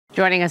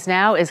Joining us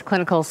now is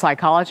clinical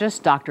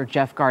psychologist Dr.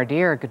 Jeff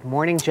Gardere. Good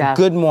morning, Jeff.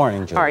 Good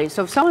morning, Julie. All right,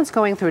 so if someone's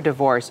going through a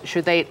divorce,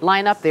 should they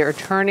line up their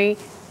attorney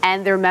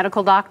and their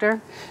medical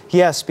doctor?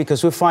 Yes,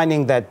 because we're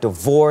finding that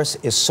divorce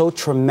is so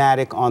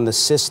traumatic on the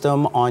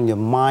system, on your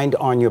mind,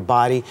 on your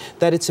body,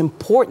 that it's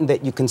important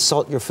that you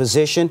consult your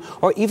physician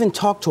or even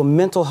talk to a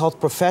mental health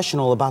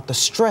professional about the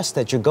stress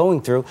that you're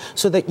going through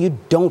so that you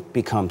don't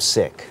become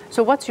sick.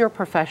 So what's your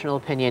professional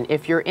opinion?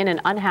 If you're in an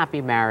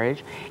unhappy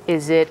marriage,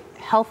 is it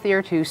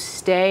healthier to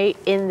stay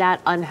in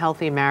that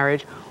unhealthy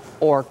marriage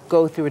or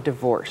go through a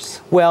divorce?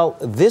 Well,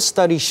 this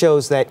study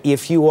shows that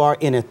if you are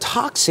in a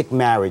toxic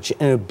marriage,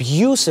 an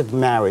abusive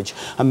marriage,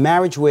 a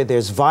marriage where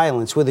there's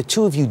violence, where the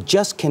two of you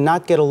just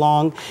cannot get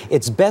along,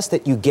 it's best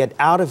that you get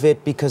out of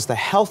it because the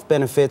health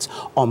benefits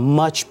are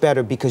much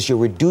better because you're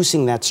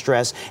reducing that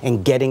stress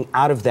and getting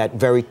out of that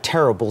very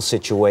terrible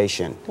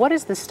situation. What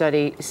does the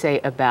study say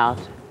about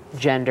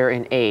gender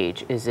and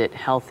age? Is it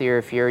healthier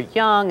if you're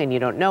young and you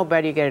don't know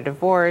better, you get a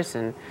divorce?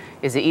 And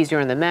is it easier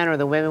on the men or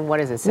the women? What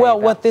does it say? Well,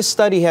 about? what this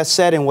study has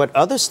said and what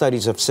other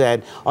studies have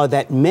said are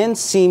that men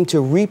seem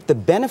to reap the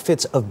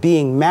benefits of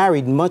being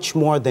married much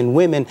more than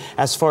women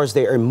as far as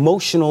their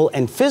emotional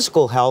and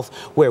physical health,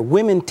 where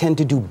women tend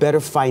to do better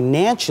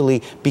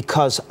financially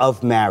because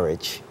of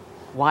marriage.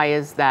 Why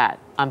is that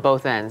on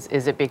both ends?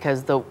 Is it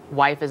because the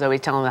wife is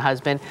always telling the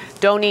husband,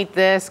 don't eat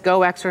this,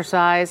 go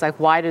exercise? Like,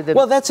 why do the...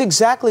 Well, that's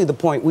exactly the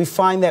point. We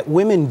find that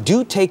women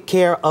do take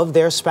care of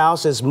their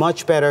spouses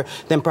much better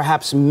than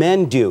perhaps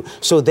men do.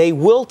 So they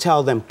will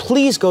tell them,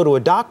 please go to a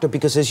doctor,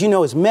 because as you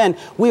know, as men,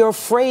 we are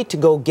afraid to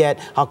go get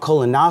our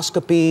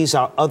colonoscopies,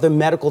 our other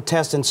medical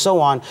tests, and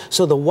so on.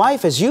 So the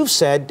wife, as you've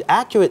said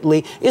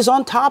accurately, is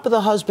on top of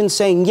the husband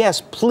saying,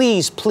 yes,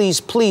 please, please,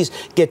 please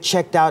get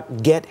checked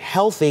out, get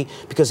healthy,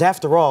 because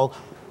after all,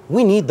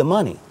 we need the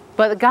money.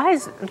 But the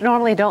guys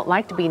normally don't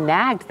like to be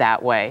nagged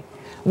that way.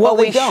 Well,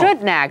 we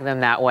should nag them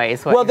that way,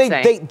 is what you're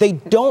saying. They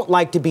don't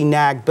like to be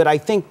nagged, but I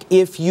think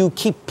if you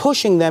keep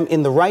pushing them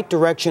in the right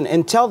direction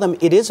and tell them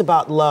it is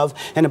about love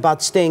and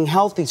about staying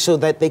healthy so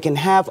that they can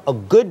have a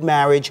good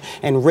marriage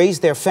and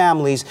raise their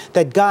families,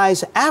 that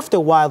guys, after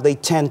a while, they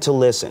tend to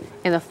listen.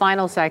 In the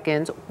final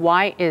seconds,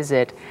 why is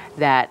it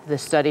that the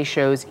study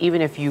shows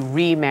even if you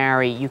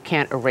remarry, you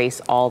can't erase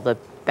all the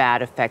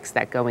bad effects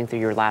that going through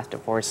your last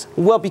divorce?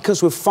 Well,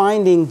 because we're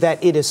finding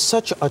that it is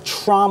such a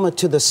trauma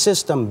to the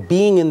system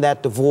being in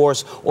that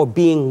divorce or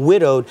being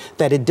widowed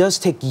that it does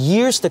take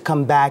years to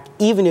come back,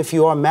 even if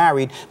you are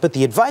married. But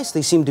the advice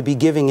they seem to be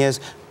giving is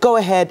go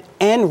ahead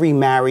and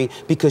remarry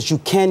because you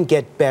can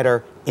get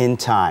better in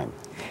time.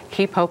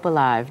 Keep hope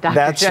alive. Dr.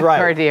 That's Jeff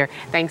right. Gardere,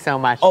 thanks so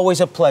much. Always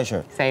a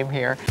pleasure. Same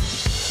here.